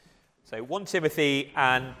So 1 Timothy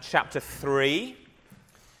and chapter 3.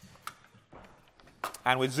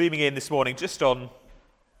 And we're zooming in this morning just on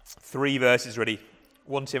 3 verses really.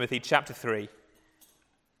 1 Timothy chapter 3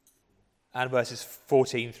 and verses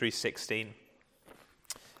 14 through 16.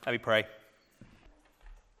 Let me pray.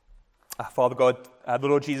 Father God, the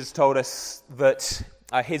Lord Jesus told us that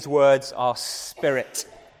his words are spirit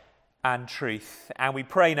and truth. And we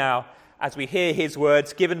pray now as we hear his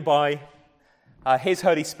words given by his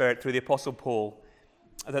Holy Spirit through the Apostle Paul,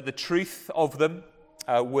 that the truth of them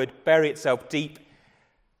would bury itself deep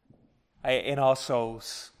in our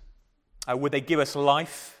souls. Would they give us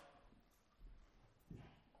life?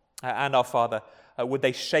 And our Father, would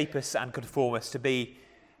they shape us and conform us to be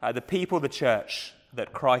the people, the church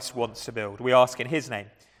that Christ wants to build? We ask in his name.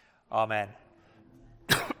 Amen.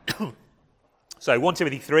 So 1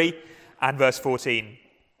 Timothy 3 and verse 14.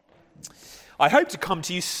 I hope to come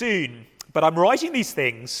to you soon, but I'm writing these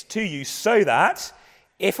things to you so that,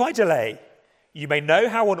 if I delay, you may know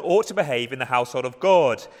how one ought to behave in the household of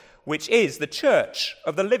God, which is the church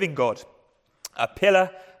of the living God, a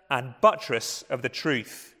pillar and buttress of the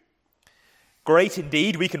truth. Great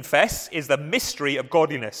indeed, we confess, is the mystery of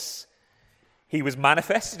godliness. He was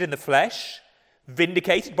manifested in the flesh,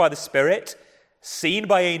 vindicated by the Spirit, seen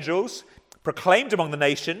by angels, proclaimed among the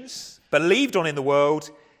nations, believed on in the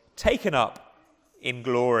world, taken up in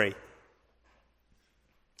glory.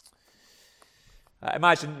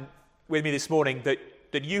 Imagine with me this morning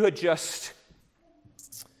that you had just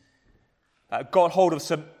got hold of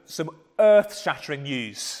some earth-shattering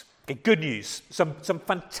news, good news, some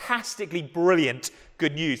fantastically brilliant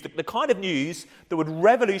good news, the kind of news that would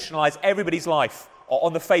revolutionise everybody's life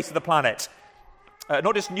on the face of the planet.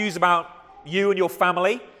 Not just news about you and your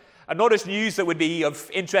family, and not just news that would be of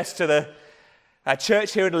interest to the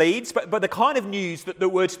church here in Leeds, but the kind of news that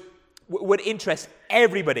would interest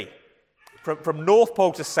everybody, from North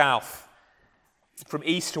Pole to South, from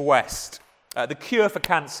East to West, the cure for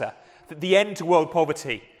cancer, the end to world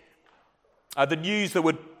poverty, the news that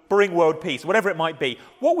would bring world peace, whatever it might be.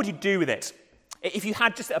 What would you do with it if you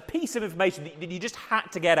had just a piece of information that you just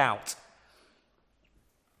had to get out?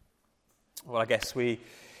 Well, I guess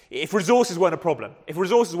if resources weren't a problem,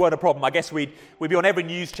 I guess we'd be on every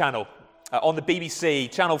news channel, on the BBC,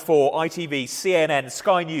 Channel 4, ITV, CNN,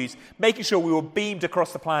 Sky News, making sure we were beamed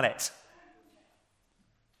across the planet.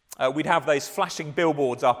 We'd have those flashing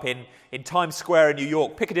billboards up in Times Square in New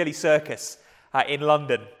York, Piccadilly Circus in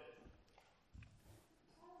London.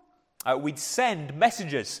 We'd send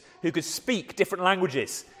messengers who could speak different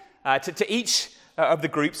languages to each of the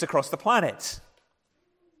groups across the planet.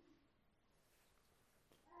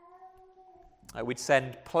 We'd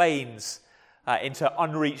send planes into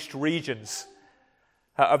unreached regions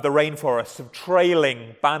of the rainforest, of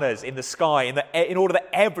trailing banners in the sky, in order that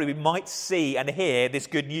everybody might see and hear this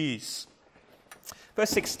good news.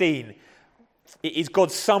 Verse 16 is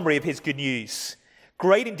God's summary of his good news.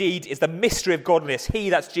 Great indeed is the mystery of godliness. He,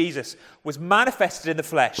 that's Jesus, was manifested in the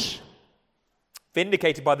flesh,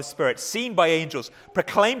 vindicated by the Spirit, seen by angels,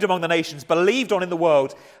 proclaimed among the nations, believed on in the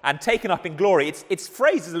world, and taken up in glory. It's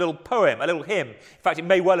phrased as a little poem, a little hymn. In fact, it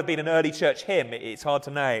may well have been an early church hymn. It's hard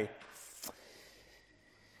to know.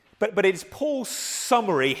 But it's Paul's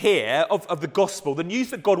summary here of the gospel, the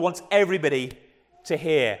news that God wants everybody to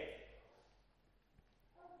hear.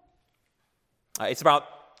 It's about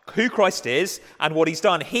who Christ is and what he's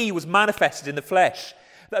done. He was manifested in the flesh.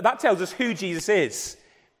 That tells us who Jesus is.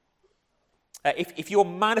 If you're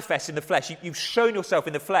manifest in the flesh, you've shown yourself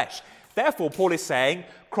in the flesh. Therefore, Paul is saying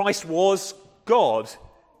Christ was God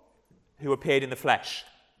who appeared in the flesh.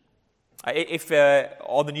 If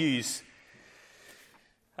on the news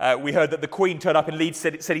we heard that the Queen turned up in Leeds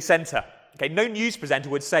City Centre, okay, no news presenter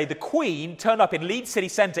would say the Queen turned up in Leeds City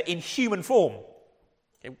Centre in human form.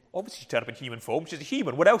 Okay, obviously she turned up in human form. She's a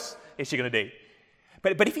human. What else is she going to do?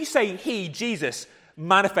 But if you say he, Jesus,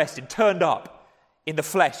 manifested, turned up in the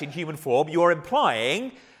flesh, in human form, you are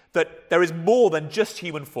implying that there is more than just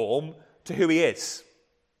human form to who he is.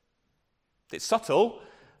 It's subtle,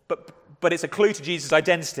 but it's a clue to Jesus'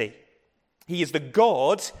 identity. He is the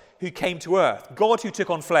God who came to earth, God who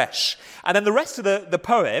took on flesh. And then the rest of the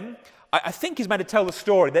poem, I think, is meant to tell the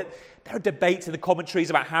story. That there are debates in the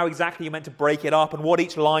commentaries about how exactly you're meant to break it up and what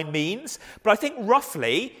each line means. But I think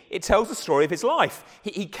roughly it tells the story of his life.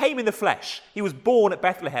 He came in the flesh. He was born at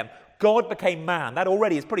Bethlehem. God became man. That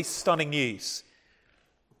already is pretty stunning news.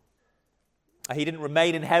 He didn't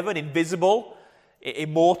remain in heaven, invisible,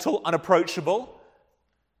 immortal, unapproachable.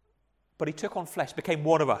 But he took on flesh, became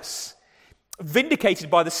one of us.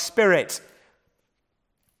 Vindicated by the Spirit.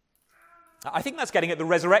 I think that's getting at the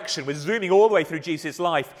resurrection. We're zooming all the way through Jesus'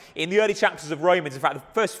 life in the early chapters of Romans, in fact,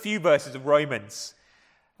 the first few verses of Romans,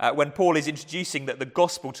 when Paul is introducing the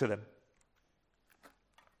gospel to them.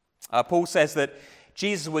 Paul says that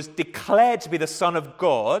Jesus was declared to be the Son of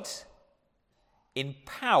God in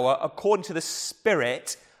power according to the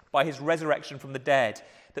Spirit by his resurrection from the dead.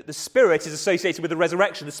 That the Spirit is associated with the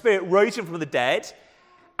resurrection. The Spirit rose him from the dead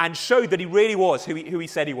and showed that he really was who he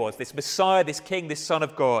said he was, this Messiah, this King, this Son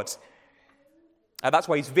of God. That's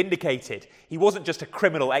why he's vindicated. He wasn't just a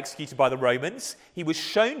criminal executed by the Romans. He was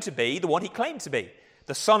shown to be the one he claimed to be,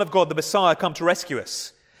 the Son of God, the Messiah, come to rescue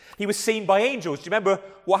us. He was seen by angels. Do you remember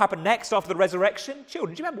what happened next after the resurrection?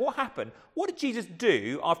 Children, do you remember what happened? What did Jesus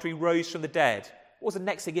do after he rose from the dead? What was the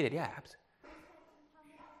next thing he did? Yeah.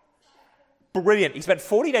 Brilliant. He spent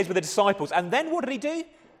 40 days with the disciples. And then what did he do?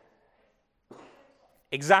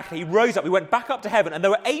 Exactly. He rose up. He went back up to heaven. And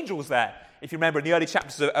there were angels there, if you remember, in the early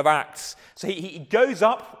chapters of Acts. So he goes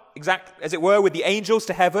up, as it were, with the angels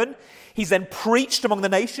to heaven. He's then preached among the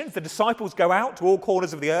nations. The disciples go out to all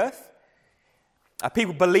corners of the earth.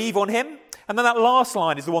 People believe on him. And then that last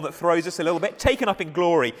line is the one that throws us a little bit. Taken up in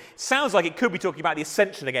glory. Sounds like it could be talking about the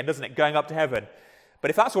ascension again, doesn't it? Going up to heaven. But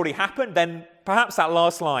if that's already happened, then perhaps that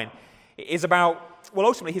last line is about, well,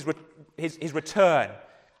 ultimately his return.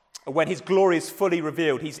 When his glory is fully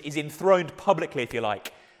revealed. He's enthroned publicly, if you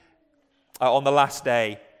like, on the last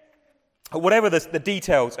day. Whatever the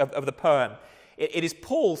details of the poem, it is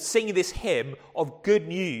Paul singing this hymn of good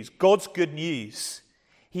news, God's good news.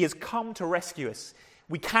 He has come to rescue us.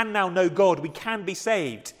 We can now know God. We can be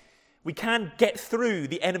saved. We can get through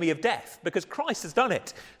the enemy of death because Christ has done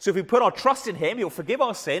it. So if we put our trust in him, he'll forgive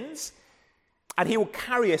our sins and he will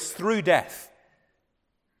carry us through death.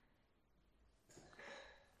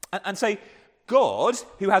 And so God,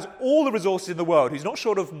 who has all the resources in the world, who's not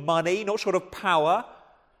short of money, not short of power,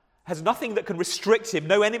 has nothing that can restrict him,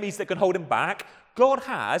 no enemies that can hold him back, God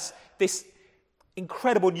has this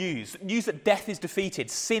incredible news that death is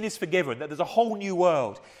defeated, sin is forgiven, that there's a whole new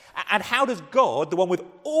world. And how does God, the one with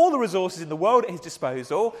all the resources in the world at his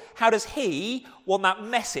disposal, how does he want that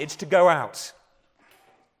message to go out?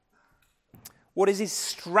 What is his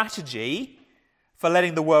strategy for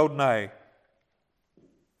letting the world know?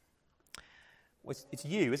 Well, it's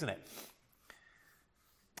you, isn't it?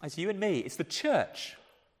 It's you and me. It's the church.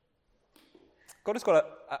 God has got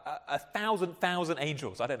a thousand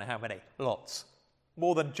angels. I don't know how many. Lots.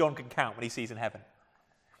 More than John can count when he sees in heaven.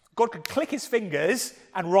 God could click his fingers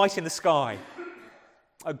and write in the sky.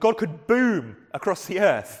 God could boom across the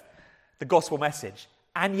earth the gospel message.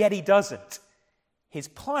 And yet he doesn't. His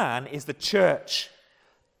plan is the church.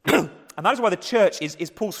 And that is why the church is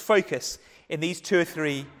Paul's focus in these 2 or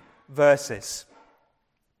 3 verses.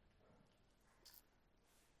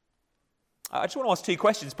 I just want to ask 2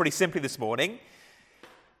 questions pretty simply this morning.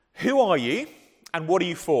 Who are you and what are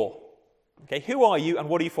you for? Okay, who are you and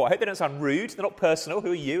what are you for? I hope they don't sound rude. They're not personal.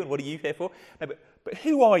 Who are you and what are you here for? No, but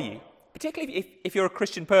who are you? Particularly if you're a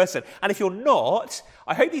Christian person. And if you're not,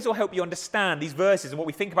 I hope these will help you understand these verses and what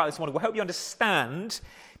we think about this morning will help you understand,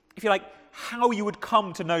 if you like, how you would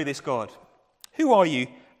come to know this God. Who are you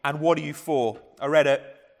and what are you for? I read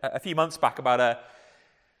a few months back about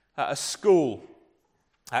a school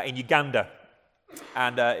in Uganda.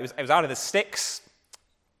 And it was out in the sticks.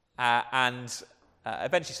 And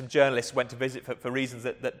eventually some journalists went to visit for reasons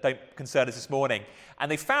that don't concern us this morning.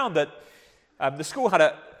 And they found that the school had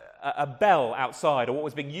a bell outside, or what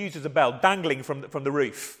was being used as a bell, dangling from the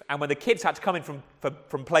roof. And when the kids had to come in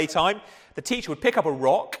from playtime, the teacher would pick up a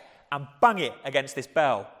rock and bang it against this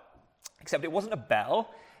bell. Except it wasn't a bell,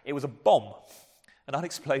 it was a bomb, an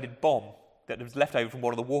unexploded bomb that was left over from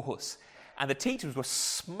one of the wars. And the teachers were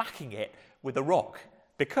smacking it with the rock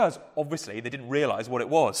because, obviously, they didn't realise what it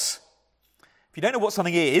was. If you don't know what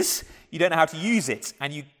something is, you don't know how to use it,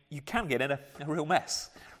 and you can get in a real mess.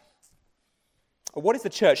 But what is the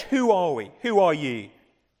church? Who are we? Who are you?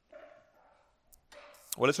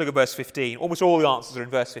 Well, let's look at verse 15. Almost all the answers are in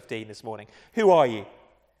verse 15 this morning. Who are you?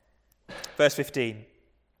 Verse 15.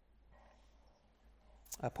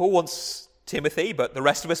 Paul wants Timothy, but the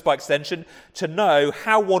rest of us by extension, to know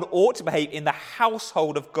how one ought to behave in the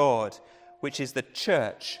household of God, which is the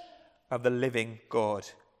church of the living God.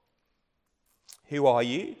 Who are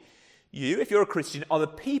you? You, if you're a Christian, are the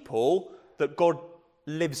people that God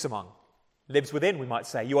lives among. Lives within, we might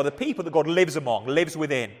say. You are the people that God lives among, lives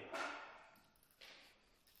within.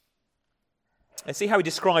 Let's see how he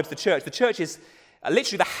describes the church. The church is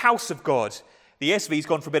literally the house of God. The ESV's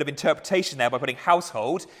gone for a bit of interpretation there by putting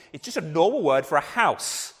household. It's just a normal word for a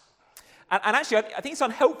house. And actually, I think it's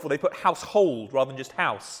unhelpful they put household rather than just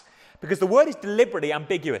house, because the word is deliberately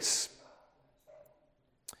ambiguous.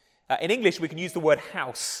 In English, we can use the word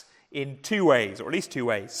house in two ways, or at least two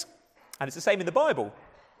ways. And it's the same in the Bible.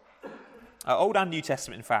 Old and New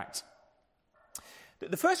Testament, in fact.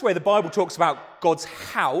 The first way the Bible talks about God's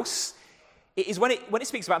house is when it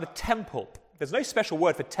speaks about the temple. There's no special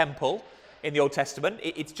word for temple in the Old Testament.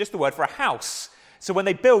 It's just the word for a house. So when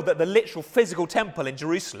they build the literal physical temple in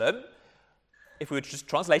Jerusalem, if we were just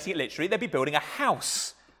translating it literally, they'd be building a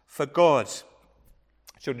house for God.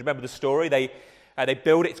 Children, remember the story? They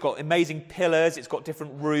build it. It's got amazing pillars. It's got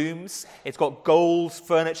different rooms. It's got gold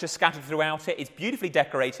furniture scattered throughout it. It's beautifully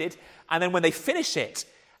decorated. And then when they finish it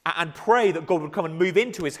and pray that God would come and move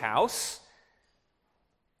into his house,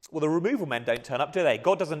 well, the removal men don't turn up, do they?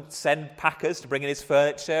 God doesn't send packers to bring in his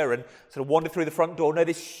furniture and sort of wander through the front door. No,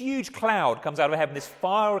 this huge cloud comes out of heaven, this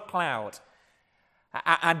fire cloud,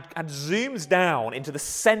 and zooms down into the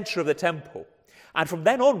center of the temple. And from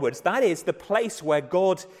then onwards, that is the place where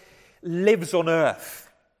God lives on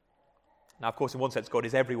earth. Now, of course, in one sense, God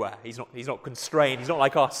is everywhere. He's not constrained. He's not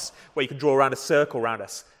like us, where you can draw around a circle around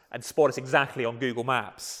us and spot us exactly on Google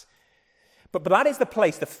Maps. But that is the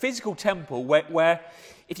place, the physical temple, where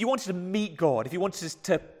if you wanted to meet God, if you wanted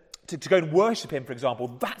to go and worship him, for example,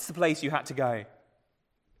 that's the place you had to go.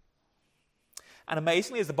 And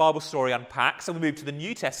amazingly, as the Bible story unpacks and we move to the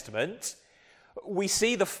New Testament, we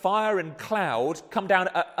see the fire and cloud come down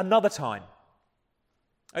another time.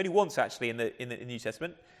 Only once, actually, in the New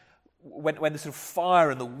Testament, when the sort of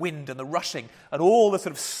fire and the wind and the rushing and all the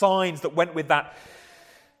sort of signs that went with that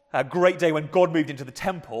great day when God moved into the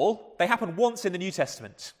temple, they happen once in the New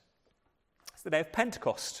Testament. It's the day of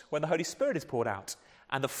Pentecost, when the Holy Spirit is poured out.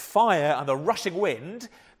 And the fire and the rushing wind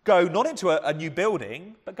go not into a new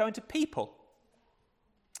building, but go into people,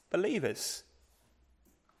 believers.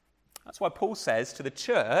 That's why Paul says to the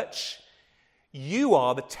church, you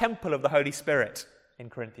are the temple of the Holy Spirit in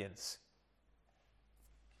Corinthians.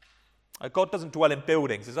 God doesn't dwell in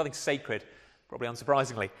buildings. There's nothing sacred, probably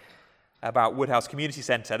unsurprisingly, about Woodhouse Community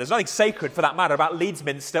Centre. There's nothing sacred, for that matter, about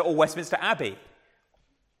Leedsminster or Westminster Abbey.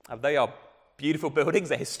 They are beautiful buildings,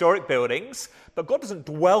 they're historic buildings, but God doesn't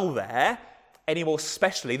dwell there any more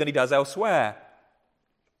specially than he does elsewhere.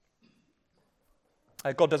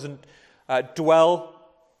 God doesn't dwell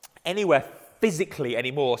anywhere physically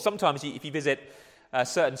anymore. Sometimes if you visit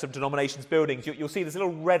certain sort of denominations' buildings, you'll see this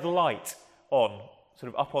little red light on,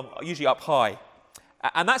 sort of up on, usually up high.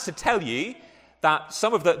 And that's to tell you that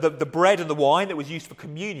some of the bread and the wine that was used for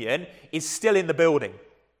communion is still in the building.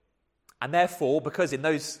 And therefore, because in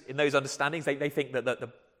those understandings, they think that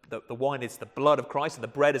the wine is the blood of Christ and the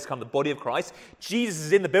bread has become the body of Christ, Jesus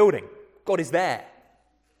is in the building. God is there.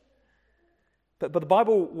 But the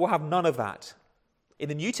Bible will have none of that. In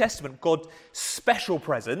the New Testament, God's special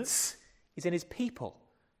presence is in his people.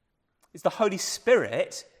 It's the Holy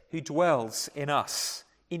Spirit who dwells in us,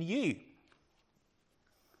 in you.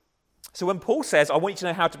 So when Paul says, I want you to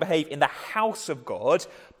know how to behave in the house of God,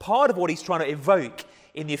 part of what he's trying to evoke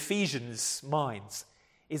in the Ephesians' minds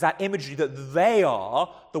is that imagery that they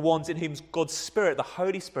are the ones in whom God's Spirit, the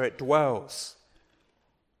Holy Spirit, dwells.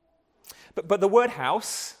 But the word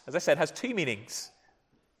house, as I said, has two meanings.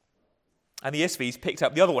 And the ESV's picked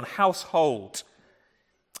up the other one, household.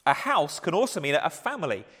 A house can also mean a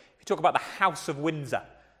family. If you talk about the House of Windsor,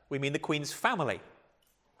 we mean the Queen's family.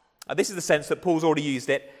 This is the sense that Paul's already used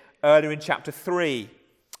it earlier in chapter 3,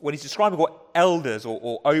 when he's describing what elders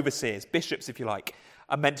or overseers, bishops if you like,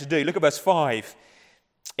 are meant to do. Look at verse 5.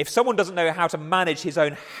 If someone doesn't know how to manage his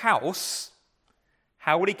own house,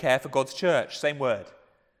 how will he care for God's church? Same word.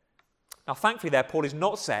 Now, thankfully there, Paul is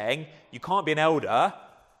not saying you can't be an elder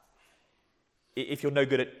if you're no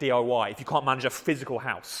good at DIY, if you can't manage a physical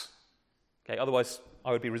house. Okay, otherwise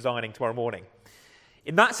I would be resigning tomorrow morning.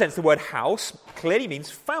 In that sense, the word house clearly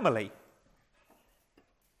means family.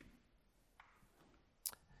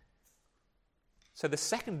 So the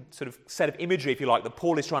second sort of set of imagery, if you like, that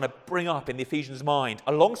Paul is trying to bring up in the Ephesians' mind,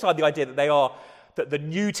 alongside the idea that they are that the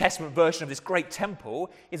New Testament version of this great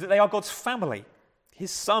temple, is that they are God's family,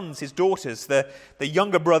 his sons, his daughters, the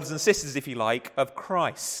younger brothers and sisters, if you like, of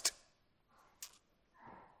Christ.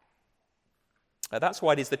 That's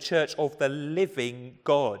why it is the church of the living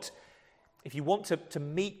God. If you want to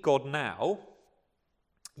meet God now,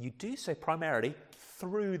 you do so primarily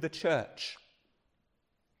through the church.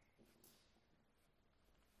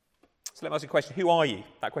 So let me ask you a question. Who are you?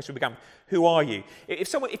 That question began, who are you?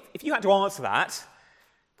 If you had to answer that,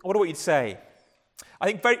 I wonder what you'd say. I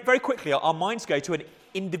think very, very quickly our minds go to an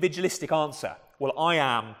individualistic answer. Well, I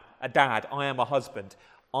am a dad. I am a husband.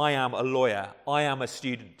 I am a lawyer. I am a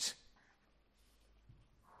student.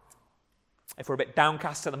 If we're a bit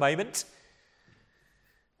downcast at the moment,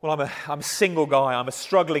 Well, I'm a single guy, I'm a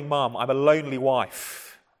struggling mum, I'm a lonely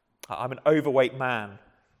wife, I'm an overweight man,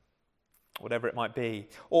 whatever it might be.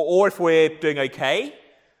 Or if we're doing okay,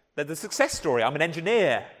 there's the success story. I'm an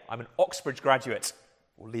engineer, I'm an Oxbridge graduate,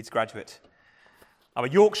 or Leeds graduate. I'm a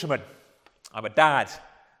Yorkshireman, I'm a dad.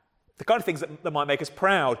 The kind of things that might make us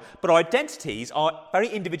proud. But our identities are very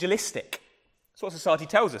individualistic. That's what society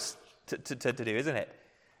tells us to do, isn't it?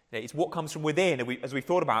 It's what comes from within, as we've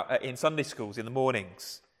thought about in Sunday schools in the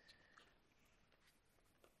mornings.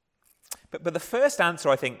 But the first answer,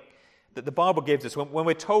 I think, that the Bible gives us when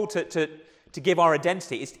we're told to give our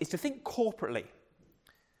identity is to think corporately.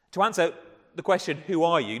 To answer the question, who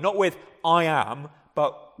are you? Not with I am,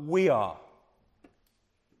 but we are.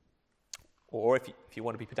 Or if you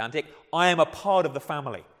want to be pedantic, I am a part of the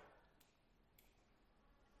family.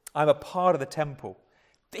 I'm a part of the temple.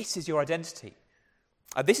 This is your identity.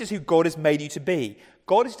 This is who God has made you to be.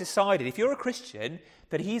 God has decided, if you're a Christian,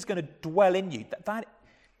 that he's going to dwell in you. That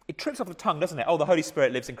it trips off the tongue, doesn't it? Oh, the Holy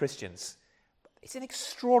Spirit lives in Christians. It's an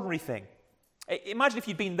extraordinary thing. Imagine if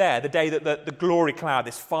you'd been there the day that the glory cloud,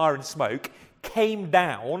 this fire and smoke, came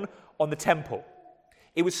down on the temple.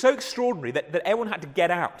 It was so extraordinary that everyone had to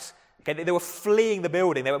get out. Okay, they were fleeing the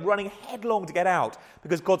building. They were running headlong to get out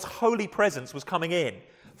because God's holy presence was coming in.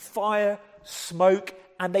 Fire, smoke,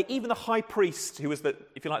 and even the high priest, who was the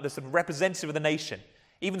sort of representative of the nation,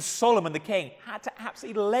 even Solomon the king, had to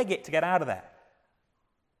absolutely leg it to get out of there.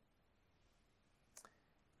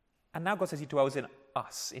 And now God says he dwells in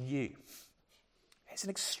us, in you. It's an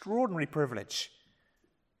extraordinary privilege.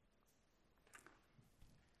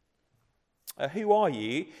 Who are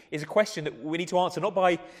you is a question that we need to answer, not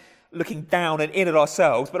by looking down and in at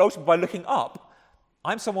ourselves, but also by looking up.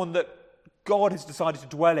 I'm someone that God has decided to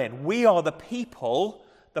dwell in. We are the people,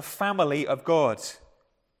 the family of God.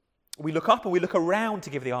 We look up and we look around to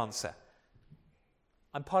give the answer.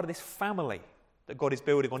 I'm part of this family that God is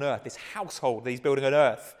building on earth, this household that he's building on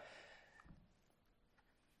earth.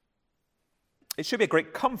 It should be a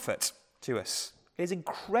great comfort to us. It is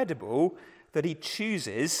incredible that he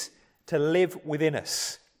chooses to live within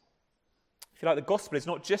us. If you like, the gospel is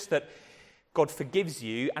not just that God forgives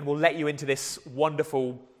you and will let you into this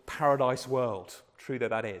wonderful paradise world, true though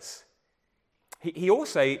that is. He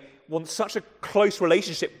also wants such a close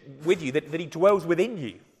relationship with you that he dwells within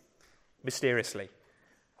you, mysteriously.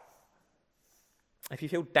 If you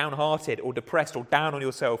feel downhearted or depressed or down on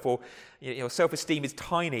yourself, or your self-esteem is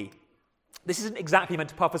tiny, this isn't exactly meant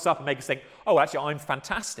to puff us up and make us think, oh, actually, I'm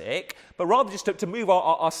fantastic, but rather just to move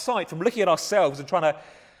our sight from looking at ourselves and trying to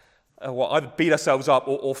either beat ourselves up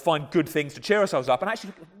or find good things to cheer ourselves up, and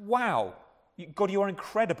actually, wow, God, you are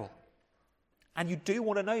incredible, and you do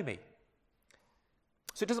want to know me.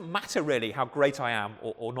 So it doesn't matter really how great I am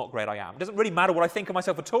or not great I am. It doesn't really matter what I think of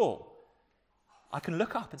myself at all. I can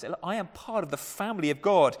look up and say, look, I am part of the family of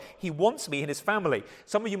God. He wants me in his family.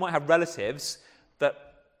 Some of you might have relatives that,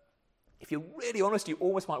 if you're really honest, you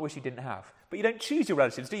almost might wish you didn't have. But you don't choose your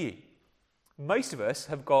relatives, do you? Most of us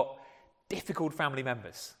have got difficult family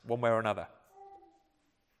members, one way or another.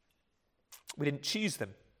 We didn't choose them.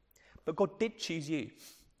 But God did choose you.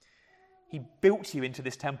 He built you into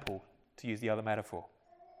this temple, to use the other metaphor.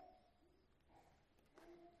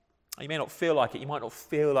 You may not feel like it. You might not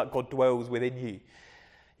feel like God dwells within you.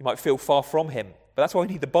 You might feel far from him. But that's why we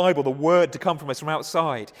need the Bible, the Word, to come from us from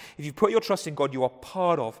outside. If you put your trust in God, you are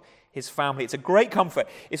part of his family. It's a great comfort.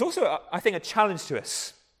 It's also, I think, a challenge to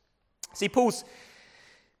us. See, Paul's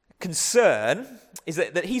concern is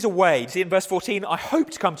that he's away. See, in verse 14, I hope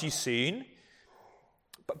to come to you soon,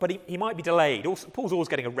 but he might be delayed. Paul's always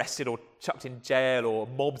getting arrested or chucked in jail or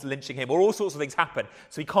mobs lynching him, or all sorts of things happen,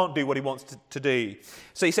 so he can't do what he wants to do.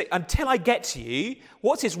 So you say, until I get to you,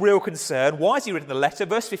 what's his real concern? Why has he written the letter?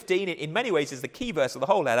 Verse 15, in many ways, is the key verse of the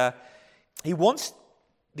whole letter. He wants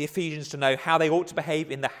the Ephesians to know how they ought to behave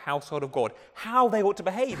in the household of God. How they ought to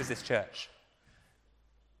behave as this church.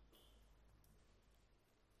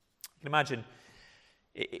 You can imagine,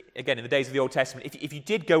 again, in the days of the Old Testament, if you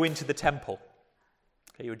did go into the temple,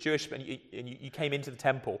 okay, you were Jewish and you came into the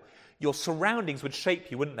temple, your surroundings would shape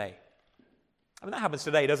you, wouldn't they? I mean, that happens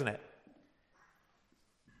today, doesn't it?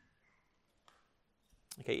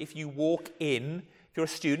 Okay, if you walk in, if you're a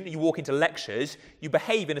student, you walk into lectures, you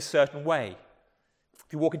behave in a certain way.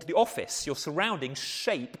 If you walk into the office, your surroundings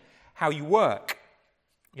shape how you work.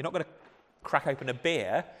 You're not going to crack open a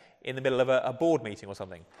beer in the middle of a board meeting or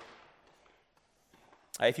something.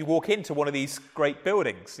 If you walk into one of these great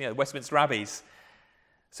buildings, Westminster Abbeys,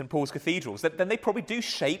 St. Paul's cathedrals, then they probably do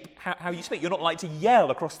shape how you speak. You're not like to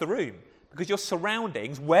yell across the room because your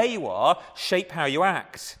surroundings, where you are, shape how you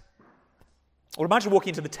act. Or imagine walking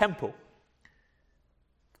into the temple.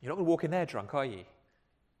 You're not going to walk in there drunk, are you?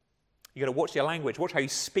 You've got to watch your language, watch how you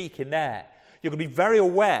speak in there. You're going to be very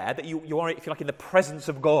aware that you are, if you like, in the presence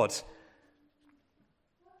of God.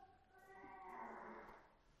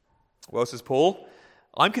 Well, says Paul,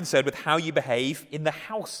 I'm concerned with how you behave in the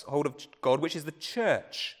household of God, which is the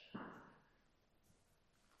church.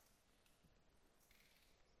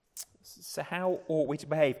 So how ought we to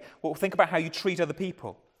behave? Well, think about how you treat other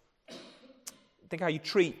people. Think how you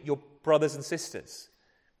treat your brothers and sisters.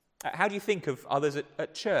 How do you think of others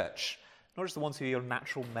at church? Not just the ones who are your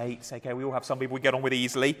natural mates. Okay, we all have some people we get on with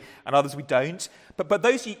easily, and others we don't. But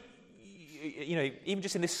those you know, even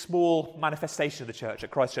just in this small manifestation of the church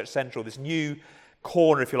at Christ Church Central, this new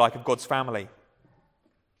corner, if you like, of God's family.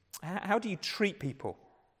 How do you treat people?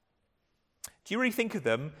 Do you really think of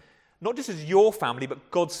them not just as your family, but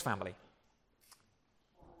God's family?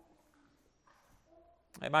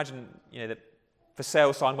 Imagine, the for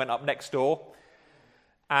sale sign went up next door,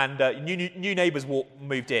 and new neighbours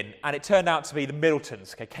moved in, and it turned out to be the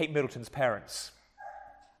Middletons, Kate Middleton's parents.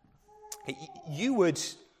 You would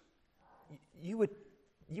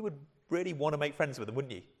really want to make friends with them,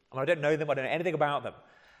 wouldn't you? I don't know them, I don't know anything about them,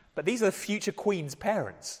 but these are the future Queen's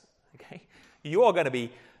parents. Okay, you're going to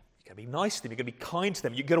be nice to them, you're going to be kind to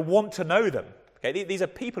them, you're going to want to know them. Okay, these are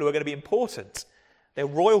people who are going to be important. They're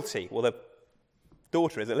royalty, well, their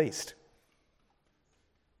daughter is at least.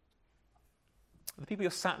 The people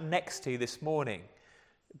you're sat next to this morning,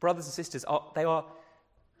 brothers and sisters, they are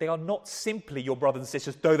not simply your brothers and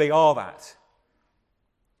sisters, though they are that,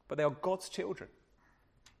 but they are God's children.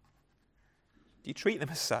 Do you treat them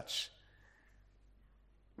as such?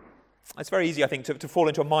 It's very easy, I think, to fall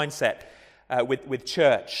into a mindset with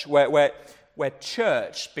church, where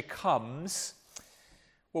church becomes,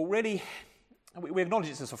 well, really, we acknowledge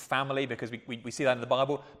it's a sort of family because we see that in the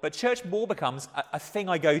Bible, but church more becomes a thing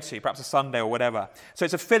I go to, perhaps a Sunday or whatever. So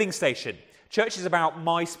it's a filling station. Church is about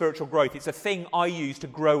my spiritual growth. It's a thing I use to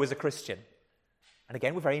grow as a Christian. And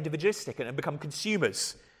again, we're very individualistic and become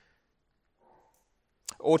consumers.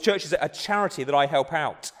 Or church is a charity that I help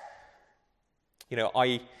out.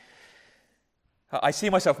 I see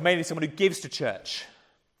myself mainly as someone who gives to church.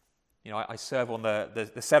 I serve on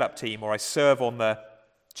the setup team, or I serve on the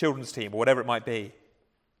children's team, or whatever it might be.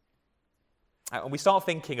 And we start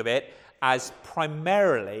thinking of it as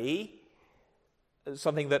primarily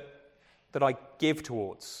something that I give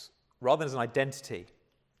towards, rather than as an identity.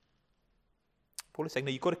 Paul is saying,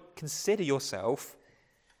 no, you've got to consider yourself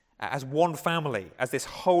as one family, as this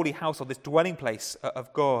holy household, this dwelling place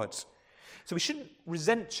of God. So we shouldn't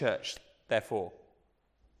resent church, therefore.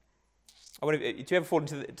 I wonder, do you ever fall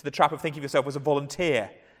into the trap of thinking of yourself as a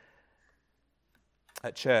volunteer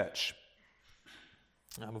at church?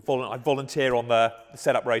 I volunteer on the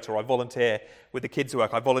setup rota, or I volunteer with the kids'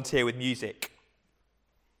 work, I volunteer with music.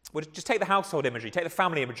 Well, just take the household imagery, take the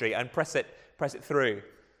family imagery, and press it through.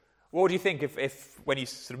 What would you think if when you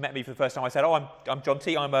sort of met me for the first time, I said, I'm John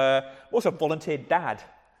T, I'm also a volunteer dad,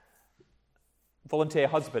 volunteer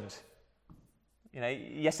husband.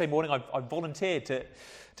 Yesterday morning I volunteered to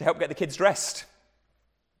help get the kids dressed.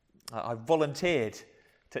 I volunteered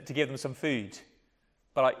to give them some food.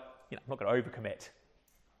 But I'm not going to overcommit.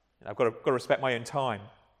 I've got to respect my own time.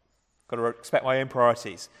 Got to respect my own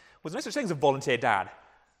priorities. Well, there's no such thing as a volunteer dad,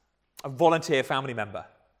 a volunteer family member.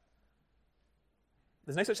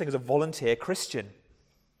 There's no such thing as a volunteer Christian.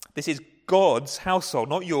 This is God's household,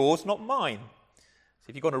 not yours, not mine. So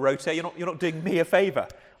if you've got a rota, you're not doing me a favour.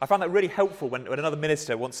 I found that really helpful when another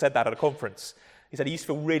minister once said that at a conference. He said he used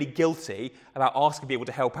to feel really guilty about asking people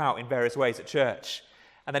to help out in various ways at church.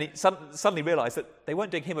 And then he suddenly realised that they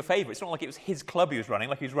weren't doing him a favour. It's not like it was his club he was running,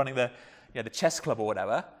 like he was running the chess club or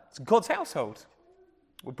whatever. It's God's household.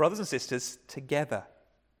 We're brothers and sisters together.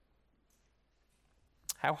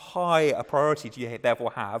 How high a priority do you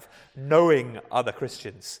therefore have knowing other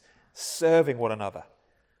Christians, serving one another?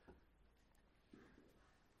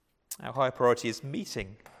 How high a priority is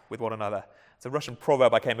meeting with one another? It's a Russian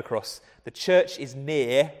proverb I came across. The church is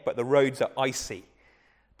near, but the roads are icy.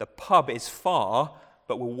 The pub is far,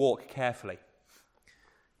 but we'll walk carefully.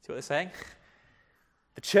 See what they're saying?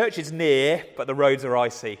 The church is near, but the roads are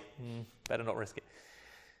icy. Better not risk it.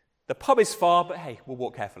 The pub is far, but hey, we'll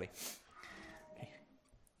walk carefully.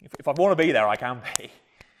 If I want to be there, I can be.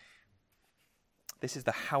 This is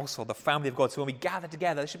the household, the family of God. So when we gather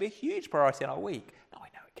together, there should be a huge priority in our week. Now I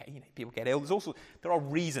know, okay, people get ill. There are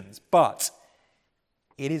reasons, but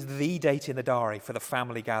it is the date in the diary for the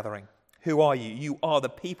family gathering. Who are you? You are the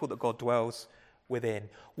people that God dwells within.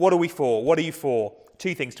 What are we for? What are you for?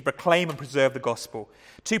 Two things: to proclaim and preserve the gospel.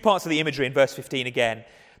 Two parts of the imagery in verse 15 again.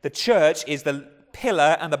 The church is the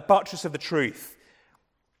pillar and the buttress of the truth.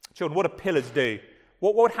 Children, what do pillars do?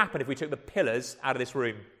 What would happen if we took the pillars out of this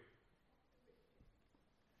room?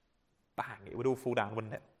 Bang, it would all fall down,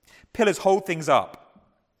 wouldn't it? Pillars hold things up.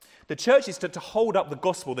 The church is to hold up the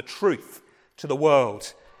gospel, the truth, to the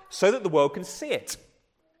world, so that the world can see it.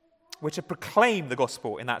 We're to proclaim the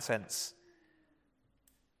gospel in that sense.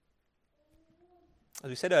 As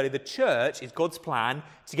we said earlier, the church is God's plan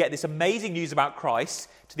to get this amazing news about Christ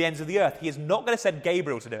to the ends of the earth. He is not going to send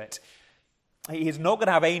Gabriel to do it. He is not going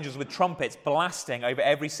to have angels with trumpets blasting over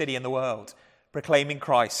every city in the world, proclaiming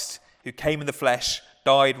Christ, who came in the flesh,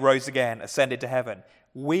 died, rose again, ascended to heaven.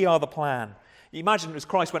 We are the plan. You imagine as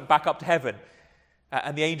Christ went back up to heaven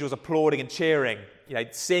and the angels applauding and cheering,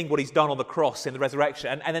 seeing what he's done on the cross in the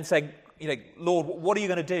resurrection, and then saying, Lord, what are you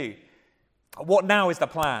going to do? What now is the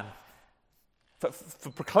plan? For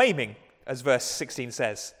proclaiming, as verse 16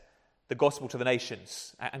 says, the gospel to the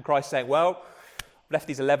nations. And Christ saying, well, I've left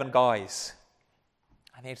these 11 guys.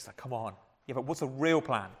 And they're just like, come on. Yeah, but what's the real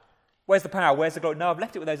plan? Where's the power? Where's the glory? No, I've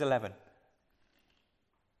left it with those 11.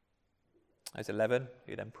 Those 11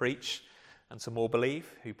 who then preach, and some more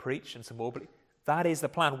believe, who preach, and some more believe. That is the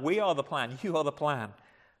plan. We are the plan. You are the plan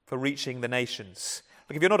for reaching the nations.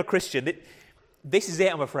 Look, if you're not a Christian, this is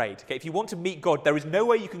it, I'm afraid. Okay, if you want to meet God, there is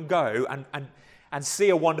nowhere you can go and see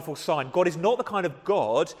a wonderful sign. God is not the kind of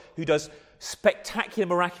God who does spectacular,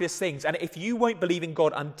 miraculous things. And if you won't believe in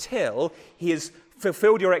God until he has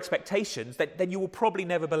fulfilled your expectations, then you will probably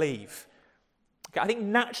never believe. Okay, I think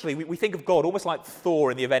naturally we think of God almost like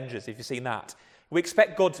Thor in the Avengers, if you've seen that. We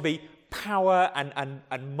expect God to be power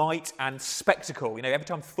and might and spectacle. Every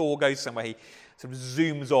time Thor goes somewhere, he sort of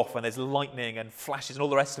zooms off and there's lightning and flashes and all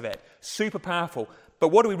the rest of it. Super powerful. But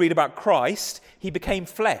what do we read about Christ? He became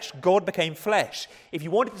flesh. God became flesh. If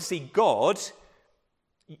you wanted to see God,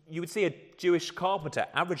 you would see a Jewish carpenter,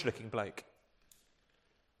 average-looking bloke.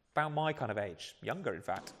 About my kind of age. Younger, in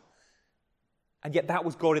fact. And yet that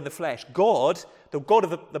was God in the flesh. God, the God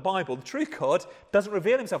of the Bible, the true God, doesn't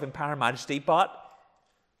reveal himself in power and majesty, but,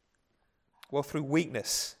 well, through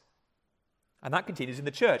weakness. And that continues in the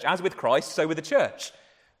church. As with Christ, so with the church.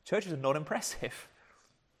 Churches are not impressive.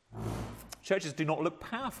 Churches do not look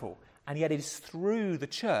powerful. And yet it is through the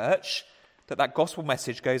church that gospel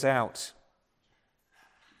message goes out.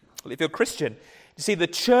 Well, if you're a Christian, you see the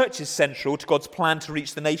church is central to God's plan to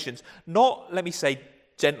reach the nations. Not, let me say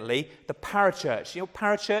gently, the parachurch.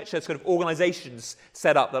 Parachurch are sort of organizations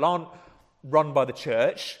set up that aren't run by the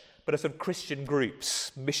church, but are sort of Christian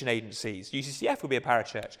groups, mission agencies. UCCF would be a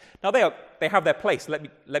parachurch. Now they have their place. Let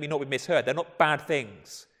me not be misheard. They're not bad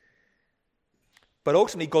things. But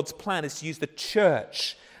ultimately, God's plan is to use the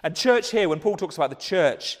church. And church here, when Paul talks about the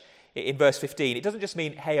church in verse 15, it doesn't just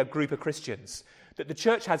mean, hey, a group of Christians. That the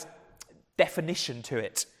church has definition to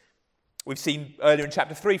it. We've seen earlier in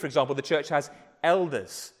chapter 3, for example, the church has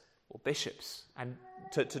elders or bishops and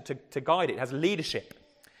to guide it. It has leadership.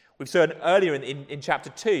 We've seen earlier in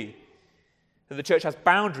chapter 2 that the church has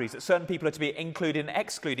boundaries, that certain people are to be included and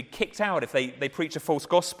excluded, kicked out if they preach a false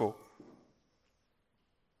gospel.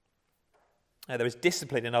 There is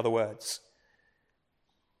discipline, in other words.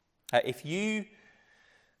 If you,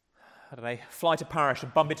 fly to parish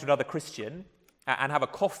and bump into another Christian and have a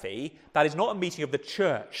coffee, that is not a meeting of the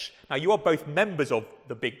church. Now, you are both members of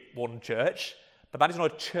the big one church, but that is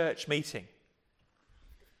not a church meeting.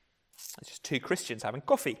 It's just two Christians having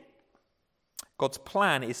coffee. God's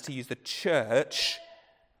plan is to use the church,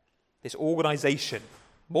 this organisation,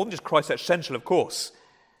 more than just Christ Church Central, of course,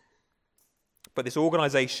 but this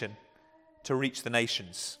organisation to reach the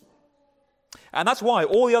nations. And that's why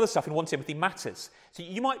all the other stuff in 1 Timothy matters. So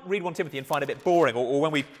you might read 1 Timothy and find it a bit boring, or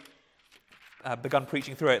when we begun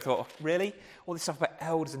preaching through it, thought, oh, really? All this stuff about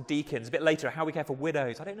elders and deacons. A bit later, how we care for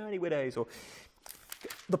widows. I don't know any widows. Or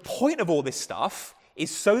the point of all this stuff is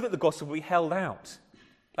so that the gospel will be held out.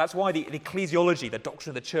 That's why the ecclesiology, the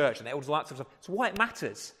doctrine of the church, and the elders' lights and stuff, it's why it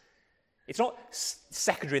matters. It's not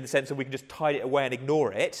secondary in the sense that we can just hide it away and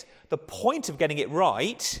ignore it. The point of getting it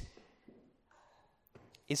right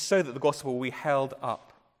is so that the gospel will be held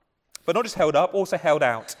up. But not just held up, also held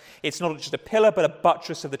out. It's not just a pillar, but a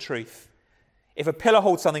buttress of the truth. If a pillar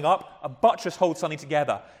holds something up, a buttress holds something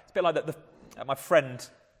together. It's a bit like my friend,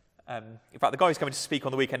 in fact, the guy who's coming to speak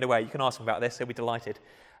on the weekend away, you can ask him about this, he'll be delighted.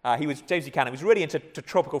 James Buchanan, was really into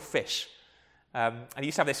tropical fish. And he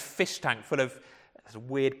used to have this fish tank full of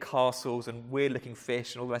weird castles and weird-looking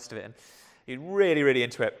fish and all the rest of it. And he was really, really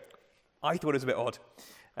into it. I thought it was a bit odd.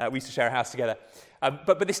 We used to share a house together.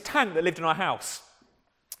 But this tank that lived in our house,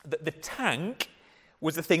 the tank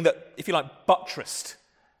was the thing that, if you like, buttressed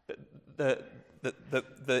the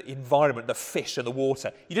environment, the fish and the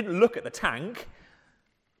water. You didn't look at the tank,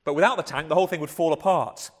 but without the tank, the whole thing would fall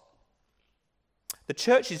apart. The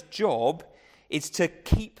church's job is to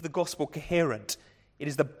keep the gospel coherent. It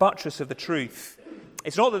is the buttress of the truth.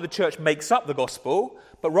 It's not that the church makes up the gospel,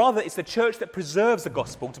 but rather it's the church that preserves the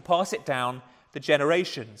gospel to pass it down the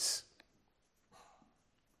generations.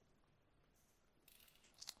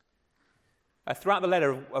 Throughout the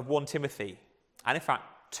letter of 1 Timothy, and in fact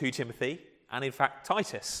 2 Timothy, and in fact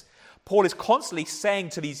Titus, Paul is constantly saying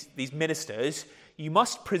to these ministers, you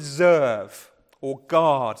must preserve or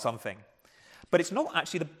guard something. But it's not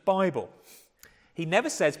actually the Bible. He never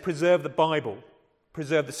says preserve the Bible,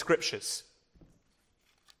 preserve the scriptures.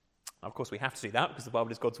 Of course, we have to do that because the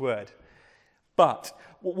Bible is God's word. But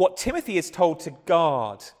what Timothy is told to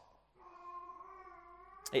guard,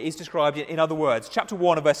 it is described in other words. Chapter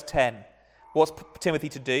 1 and verse 10. What's Timothy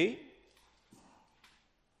to do?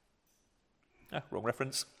 Wrong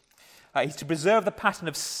reference. He's to preserve the pattern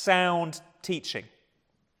of sound teaching.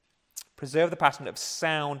 Preserve the pattern of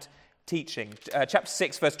sound teaching. Chapter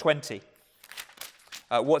 6, verse 20.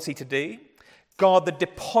 What's he to do? Guard the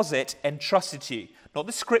deposit entrusted to you. Not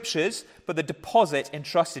the scriptures, but the deposit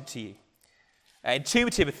entrusted to you. In 2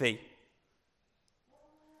 Timothy,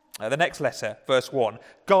 the next letter, verse 1.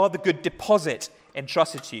 Guard the good deposit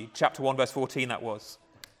entrusted to you. Chapter 1, verse 14, that was.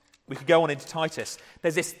 We could go on into Titus.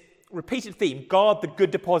 There's this repeated theme, guard the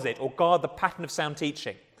good deposit, or guard the pattern of sound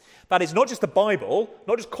teaching. That is not just the Bible,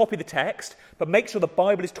 not just copy the text, but make sure the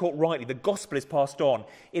Bible is taught rightly, the gospel is passed on.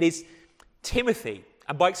 It is Timothy,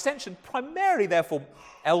 and by extension, primarily, therefore,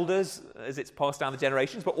 elders, as it's passed down the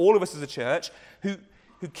generations, but all of us as a church, who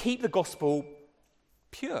keep the gospel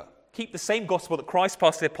pure, keep the same gospel that Christ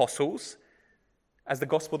passed to the apostles as the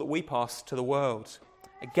gospel that we pass to the world.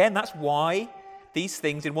 Again, that's why these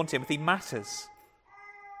things in 1 Timothy matters.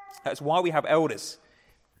 That's why we have elders.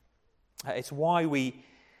 It's why we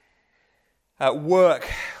work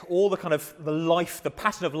all the kind of the life, the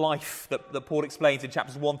pattern of life that Paul explains in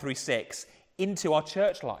chapters 1 through 6 into our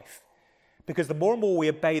church life. Because the more and more we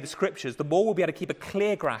obey the scriptures, the more we'll be able to keep a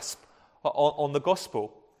clear grasp on the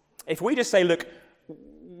gospel. If we just say, look,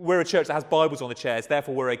 we're a church that has Bibles on the chairs,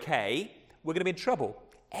 therefore we're okay, we're going to be in trouble.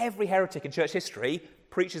 Every heretic in church history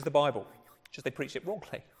preaches the Bible, just they preach it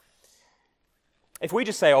wrongly. If we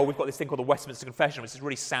just say, we've got this thing called the Westminster Confession, which is a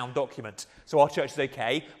really sound document, so our church is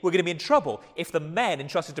okay, we're going to be in trouble if the men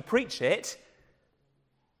entrusted to preach it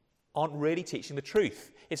aren't really teaching the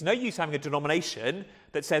truth. It's no use having a denomination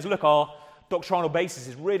that says, look, our doctrinal basis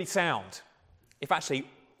is really sound, if actually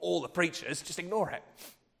all the preachers just ignore it.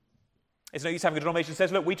 It's no use having a denomination that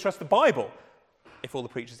says, look, we trust the Bible, if all the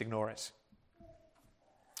preachers ignore it.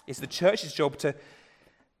 It's the church's job to,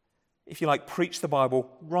 if you like, preach the Bible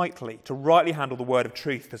rightly, to rightly handle the word of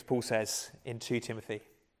truth, as Paul says in 2 Timothy.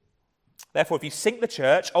 Therefore, if you sink the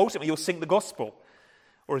church, ultimately you'll sink the gospel.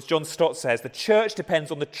 Or as John Stott says, the church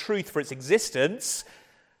depends on the truth for its existence,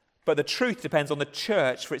 but the truth depends on the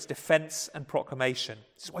church for its defense and proclamation.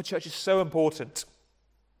 This is why church is so important.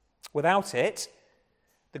 Without it,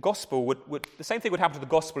 the gospel would the same thing would happen to the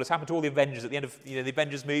gospel as happened to all the Avengers at the end of the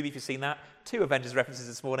Avengers movie, if you've seen that. 2 Avengers references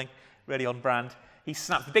this morning, really on brand.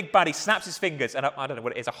 The big baddie snaps his fingers, and I don't know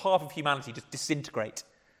what it is, a half of humanity just disintegrate.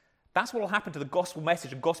 That's what will happen to the gospel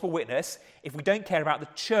message and gospel witness if we don't care about the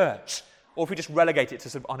church, or if we just relegate it to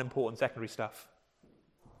some unimportant secondary stuff.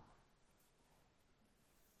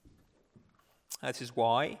 This is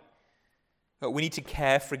why we need to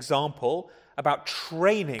care, for example, about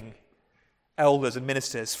training elders and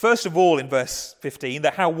ministers. First of all, in verse 15,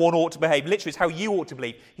 that how one ought to behave. Literally, it's how you ought to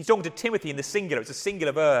believe. He's talking to Timothy in the singular. It's a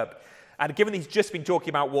singular verb. And given that he's just been talking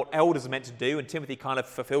about what elders are meant to do, and Timothy kind of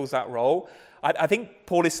fulfills that role, I think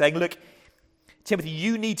Paul is saying, look, Timothy,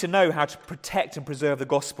 you need to know how to protect and preserve the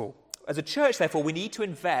gospel. As a church, therefore, we need to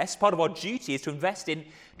invest, part of our duty is to invest in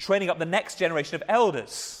training up the next generation of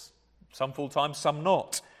elders. Some full-time, some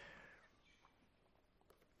not.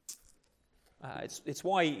 It's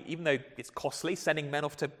why, even though it's costly, sending men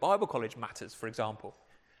off to Bible college matters, for example.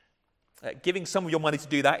 Giving some of your money to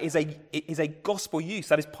do that is a gospel use.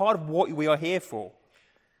 That is part of what we are here for.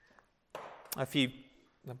 A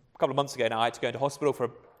couple of months ago now, I had to go into hospital for a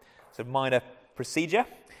sort of minor procedure.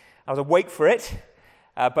 I was awake for it,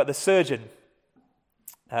 but the surgeon,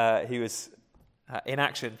 who was in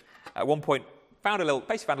action, at one point found a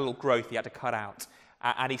little growth he had to cut out.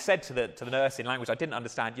 And he said to the nurse in language I didn't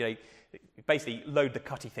understand, basically load the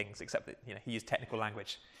cutty things, except that he used technical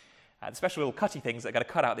language. The special little cutty things that are going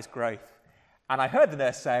to cut out this growth. And I heard the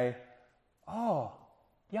nurse say, oh,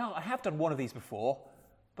 yeah, I have done one of these before,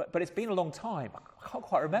 but it's been a long time. I can't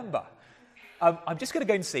quite remember. I'm just going to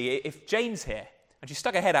go and see if Jane's here. And she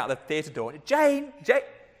stuck her head out the theatre door. Jane!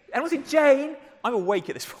 Anyone see Jane? I'm awake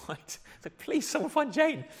at this point. It's like, please, someone find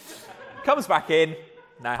Jane. Comes back in.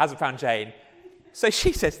 No, hasn't found Jane. So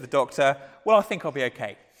she says to the doctor, well, I think I'll be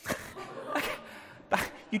okay.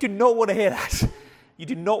 You do not want to hear that. You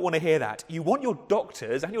do not want to hear that. You want your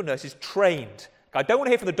doctors and your nurses trained. I don't want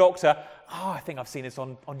to hear from the doctor, I think I've seen this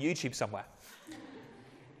on YouTube somewhere.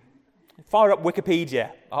 Fire up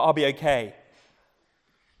Wikipedia. I'll be okay.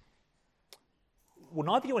 Well,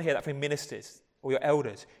 neither do you want to hear that from ministers or your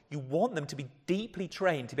elders. You want them to be deeply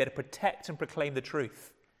trained to be able to protect and proclaim the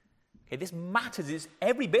truth. Okay, this matters. It's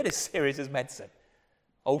every bit as serious as medicine,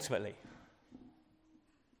 ultimately.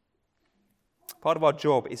 Part of our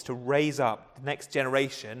job is to raise up the next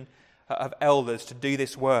generation of elders to do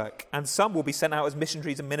this work. And some will be sent out as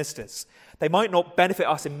missionaries and ministers. They might not benefit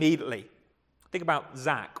us immediately. Think about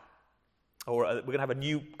Zach. Or we're going to have a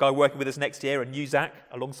new guy working with us next year, a new Zach,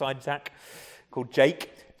 alongside Zach, called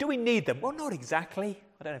Jake. Do we need them? Well, not exactly.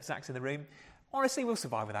 I don't know if Zach's in the room. Honestly, we'll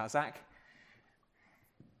survive without Zach.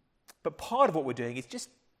 But part of what we're doing is just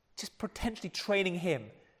potentially training him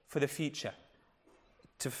for the future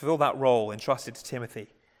to fulfill that role entrusted to Timothy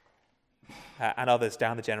and others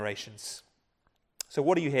down the generations. So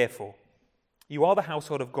what are you here for? You are the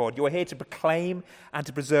household of God. You are here to proclaim and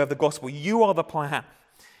to preserve the gospel. You are the plan.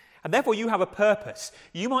 And therefore you have a purpose.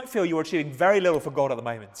 You might feel you're achieving very little for God at the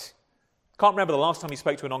moment. Can't remember the last time you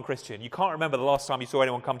spoke to a non-Christian. You can't remember the last time you saw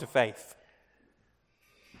anyone come to faith.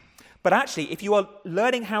 But actually, if you are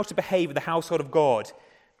learning how to behave in the household of God,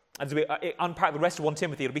 and as we unpack the rest of 1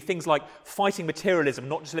 Timothy, it'll be things like fighting materialism,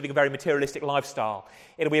 not just living a very materialistic lifestyle.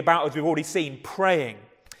 It'll be about, as we've already seen, praying.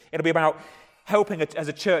 It'll be about helping as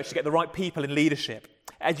a church to get the right people in leadership.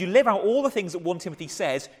 As you live out all the things that 1 Timothy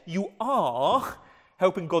says, you are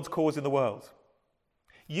helping God's cause in the world.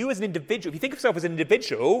 You as an individual, if you think of yourself as an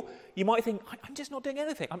individual, you might think, I'm just not doing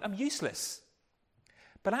anything. I'm useless.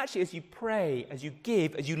 But actually, as you pray, as you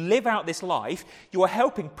give, as you live out this life, you are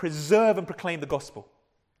helping preserve and proclaim the gospel.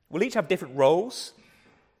 We'll each have different roles.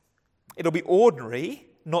 It'll be ordinary,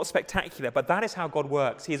 not spectacular, but that is how God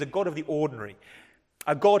works. He is a God of the ordinary,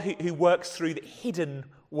 a God who works through the hidden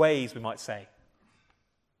ways, we might say.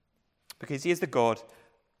 Because he is the God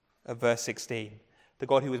of verse 16, the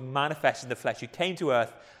God who was manifest in the flesh, who came to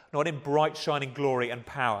earth not in bright shining glory and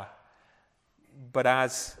power, but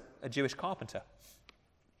as a Jewish carpenter.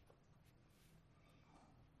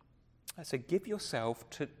 So give yourself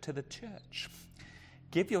to the church.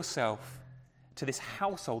 Give yourself to this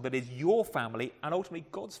household that is your family and ultimately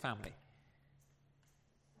God's family.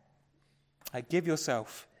 Give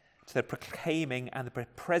yourself to the proclaiming and the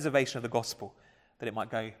preservation of the gospel, that it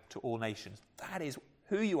might go to all nations. That is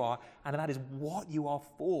who you are, and that is what you are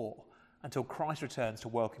for until Christ returns to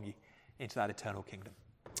welcome you into that eternal kingdom.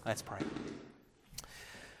 Let's pray.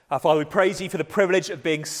 Father, we praise you for the privilege of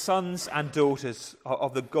being sons and daughters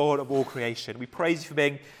of the God of all creation. We praise you for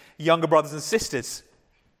being younger brothers and sisters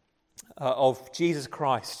of Jesus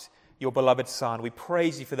Christ, your beloved Son. We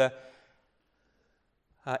praise you for the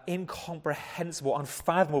incomprehensible,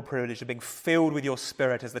 unfathomable privilege of being filled with your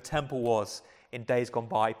Spirit as the temple was in days gone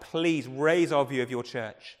by. Please raise our view of your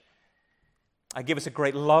church. Give us a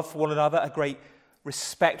great love for one another, a great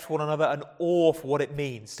respect for one another, and awe for what it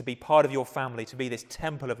means to be part of your family, to be this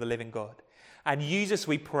temple of the living God. And use us,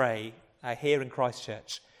 we pray, here in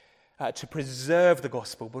Christchurch, to preserve the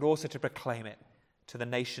gospel, but also to proclaim it to the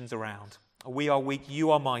nations around. We are weak,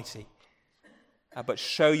 you are mighty. But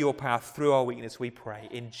show your power through our weakness, we pray.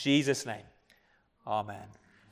 In Jesus' name, amen.